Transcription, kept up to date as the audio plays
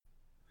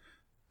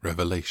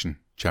Revelation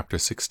chapter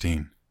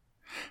 16.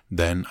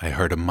 Then I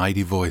heard a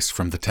mighty voice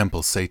from the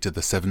temple say to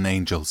the 7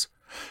 angels,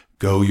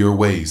 "Go your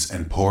ways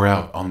and pour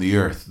out on the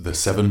earth the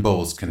 7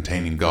 bowls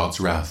containing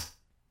God's wrath."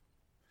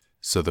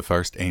 So the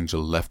first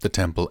angel left the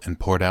temple and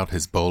poured out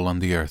his bowl on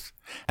the earth,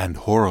 and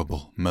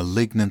horrible,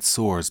 malignant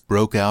sores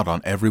broke out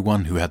on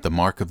everyone who had the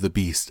mark of the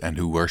beast and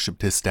who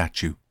worshipped his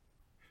statue.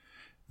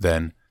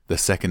 Then the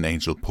second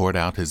angel poured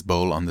out his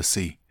bowl on the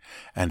sea,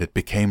 and it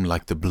became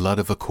like the blood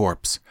of a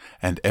corpse,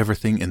 and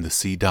everything in the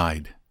sea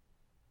died.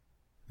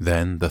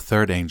 Then the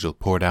third angel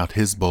poured out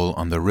his bowl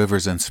on the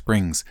rivers and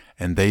springs,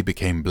 and they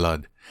became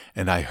blood,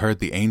 and I heard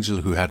the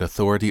angel who had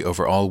authority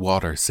over all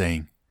water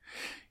saying,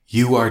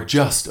 "You are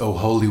just, O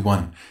Holy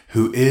One,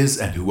 who is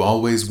and who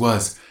always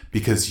was,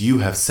 because you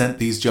have sent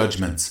these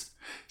judgments.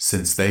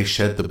 Since they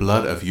shed the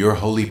blood of your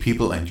holy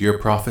people and your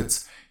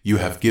prophets, you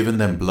have given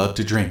them blood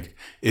to drink.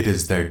 It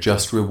is their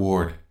just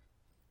reward."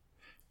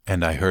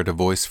 And I heard a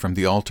voice from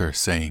the altar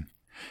saying,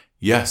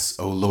 "Yes,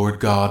 O Lord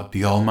God,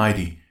 the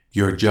Almighty,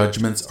 your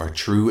judgments are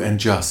true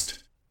and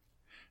just."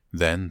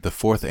 Then the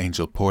fourth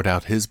angel poured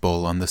out his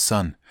bowl on the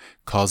sun,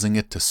 causing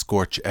it to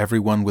scorch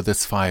everyone with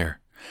its fire.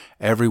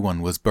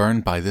 Everyone was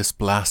burned by this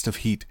blast of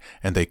heat,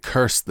 and they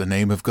cursed the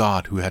name of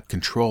God who had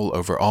control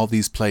over all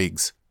these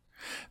plagues.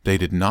 They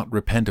did not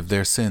repent of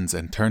their sins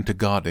and turn to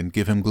God and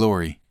give him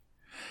glory.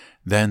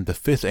 Then the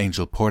fifth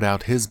angel poured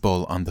out his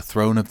bowl on the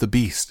throne of the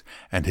beast,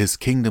 and his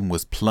kingdom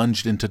was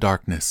plunged into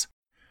darkness.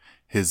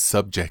 His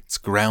subjects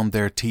ground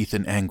their teeth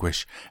in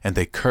anguish, and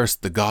they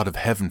cursed the God of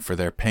heaven for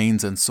their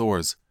pains and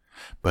sores.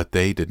 But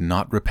they did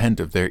not repent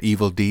of their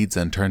evil deeds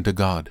and turn to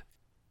God.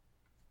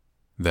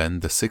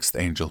 Then the sixth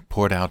angel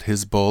poured out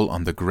his bowl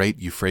on the great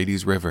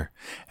Euphrates River,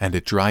 and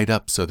it dried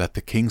up so that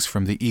the kings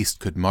from the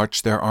east could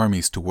march their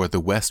armies toward the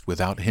west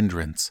without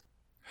hindrance.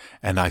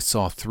 And I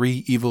saw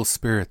 3 evil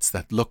spirits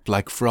that looked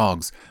like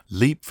frogs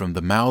leap from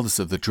the mouths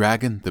of the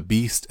dragon, the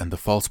beast, and the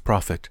false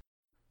prophet.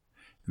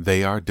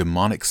 They are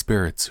demonic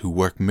spirits who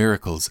work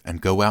miracles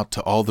and go out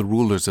to all the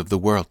rulers of the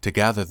world to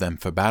gather them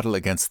for battle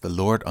against the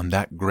Lord on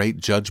that great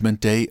judgment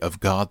day of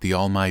God the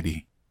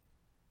Almighty.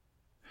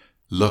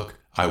 "Look,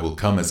 I will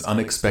come as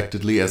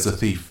unexpectedly as a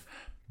thief.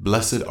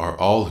 Blessed are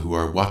all who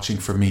are watching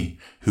for me,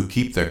 who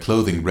keep their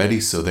clothing ready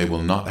so they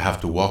will not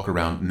have to walk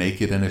around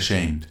naked and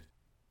ashamed."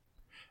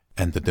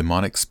 And the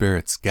demonic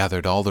spirits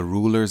gathered all the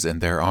rulers and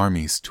their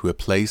armies to a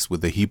place with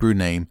the Hebrew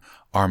name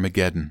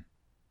Armageddon.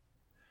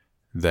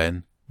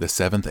 Then the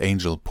 7th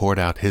angel poured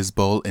out his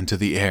bowl into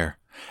the air,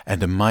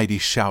 and a mighty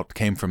shout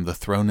came from the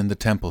throne in the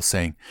temple,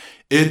 saying,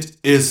 "It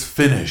is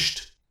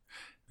finished!"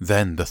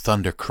 Then the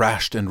thunder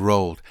crashed and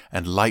rolled,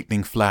 and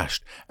lightning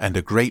flashed, and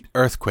a great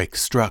earthquake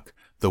struck,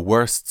 the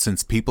worst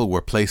since people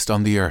were placed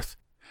on the earth.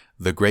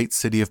 The great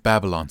city of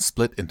Babylon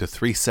split into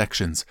 3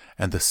 sections,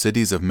 and the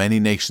cities of many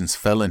nations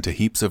fell into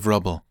heaps of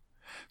rubble.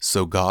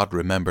 So God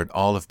remembered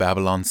all of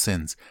Babylon's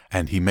sins,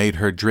 and he made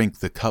her drink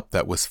the cup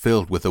that was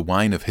filled with the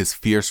wine of his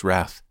fierce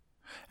wrath.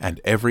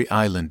 And every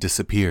island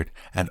disappeared,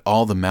 and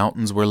all the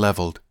mountains were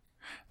leveled.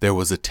 There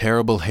was a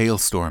terrible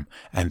hailstorm,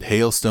 and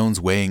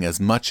hailstones weighing as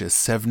much as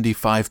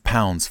 75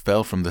 pounds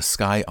fell from the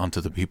sky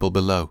onto the people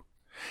below.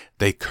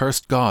 They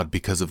cursed God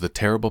because of the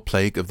terrible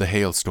plague of the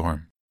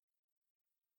hailstorm.